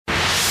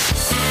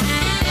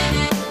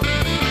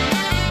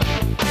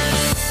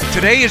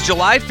Today is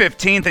July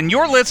 15th, and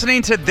you're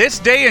listening to This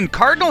Day in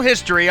Cardinal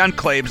History on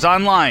Claibs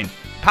Online,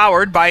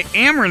 powered by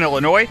Ameren,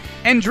 Illinois,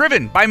 and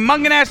driven by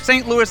Mungenast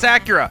St. Louis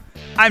Acura.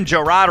 I'm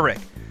Joe Roderick.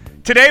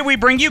 Today we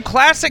bring you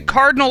classic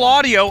Cardinal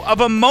audio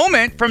of a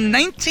moment from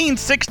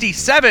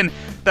 1967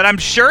 that I'm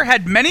sure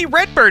had many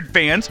Redbird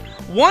fans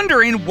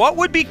wondering what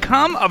would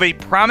become of a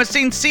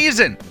promising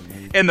season.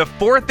 In the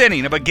fourth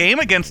inning of a game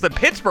against the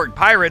Pittsburgh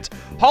Pirates,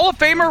 Hall of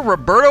Famer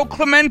Roberto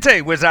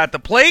Clemente was at the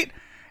plate,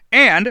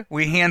 and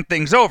we hand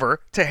things over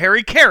to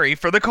Caray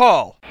for the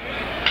call.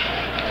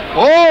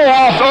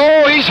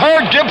 Oh, he's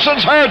hurt.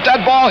 Gibson's hurt.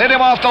 That ball hit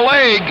him off the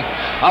leg.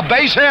 A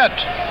base hit.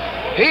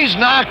 He's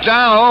knocked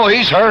down. Oh,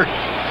 he's hurt.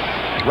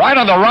 Right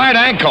on the right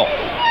ankle.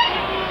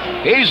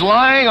 He's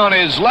lying on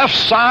his left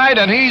side,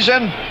 and he's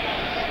in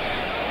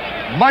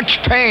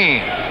much pain.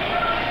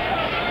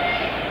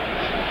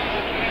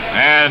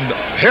 And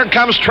here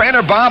comes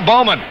trainer Bob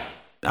Bowman.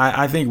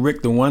 I think,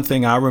 Rick, the one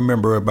thing I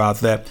remember about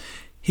that,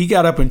 he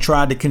got up and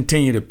tried to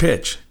continue to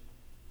pitch.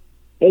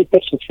 They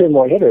pitched to three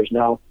more hitters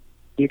now.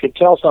 You could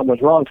tell something was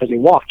wrong because he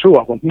walked two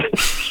of them.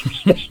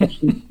 I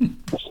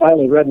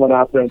finally read one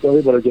out there and thought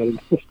we better get him.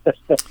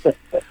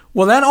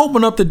 Well, that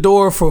opened up the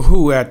door for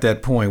who at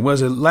that point?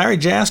 Was it Larry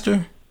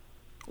Jaster?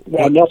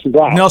 Yeah, Nelson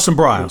Briles. Nelson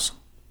Briles.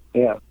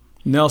 Yeah.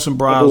 Nelson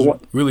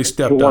Briles really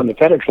stepped up. Who won the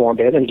pennant for him,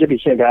 and Gibby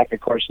came back,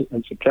 of course,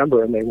 in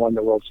September, and they won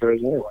the World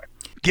Series anyway.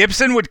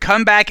 Gibson would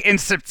come back in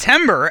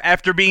September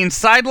after being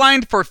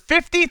sidelined for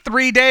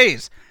 53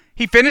 days.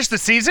 He finished the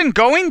season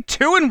going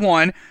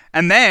 2-1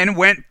 and then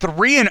went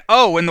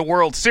 3-0 in the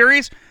World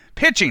Series,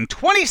 pitching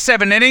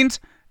 27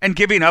 innings and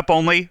giving up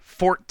only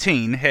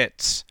 14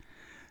 hits.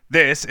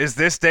 This is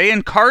This Day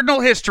in Cardinal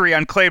History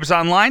on Claibs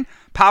Online,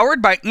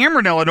 powered by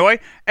Ameren, Illinois,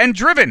 and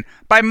driven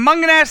by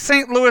Mungenast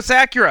St. Louis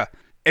Acura.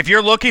 If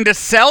you're looking to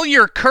sell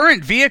your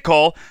current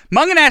vehicle,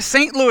 Mungenast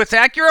St. Louis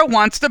Acura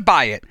wants to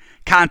buy it.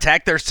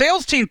 Contact their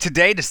sales team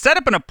today to set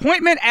up an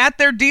appointment at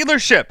their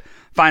dealership.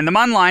 Find them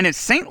online at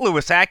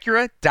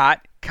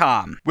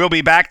stlouisacura.com. We'll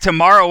be back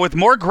tomorrow with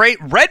more great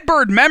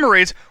Redbird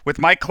memories with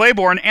Mike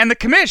Claiborne and the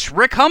commish,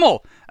 Rick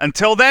Hummel.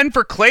 Until then,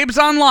 for Claibs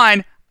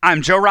Online,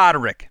 I'm Joe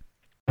Roderick.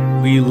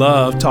 We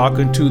love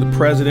talking to the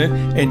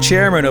president and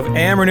chairman of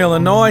Ameren,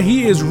 Illinois.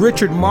 He is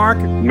Richard Mark.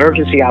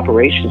 Emergency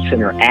Operations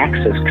Center acts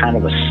as kind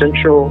of a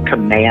central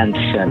command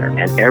center,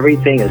 and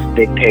everything is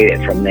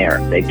dictated from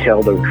there. They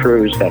tell the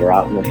crews that are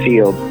out in the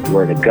field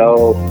where to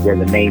go, where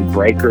the main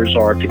breakers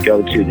are to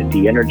go to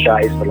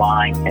de-energize the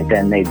line, and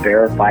then they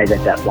verify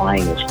that that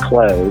line is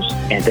closed,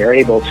 and they're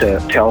able to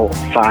tell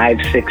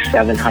 500, 600,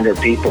 700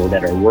 people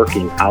that are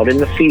working out in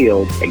the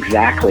field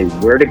exactly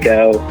where to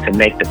go to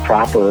make the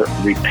proper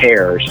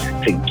repairs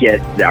to get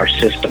our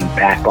system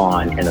back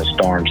on in a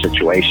storm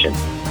situation.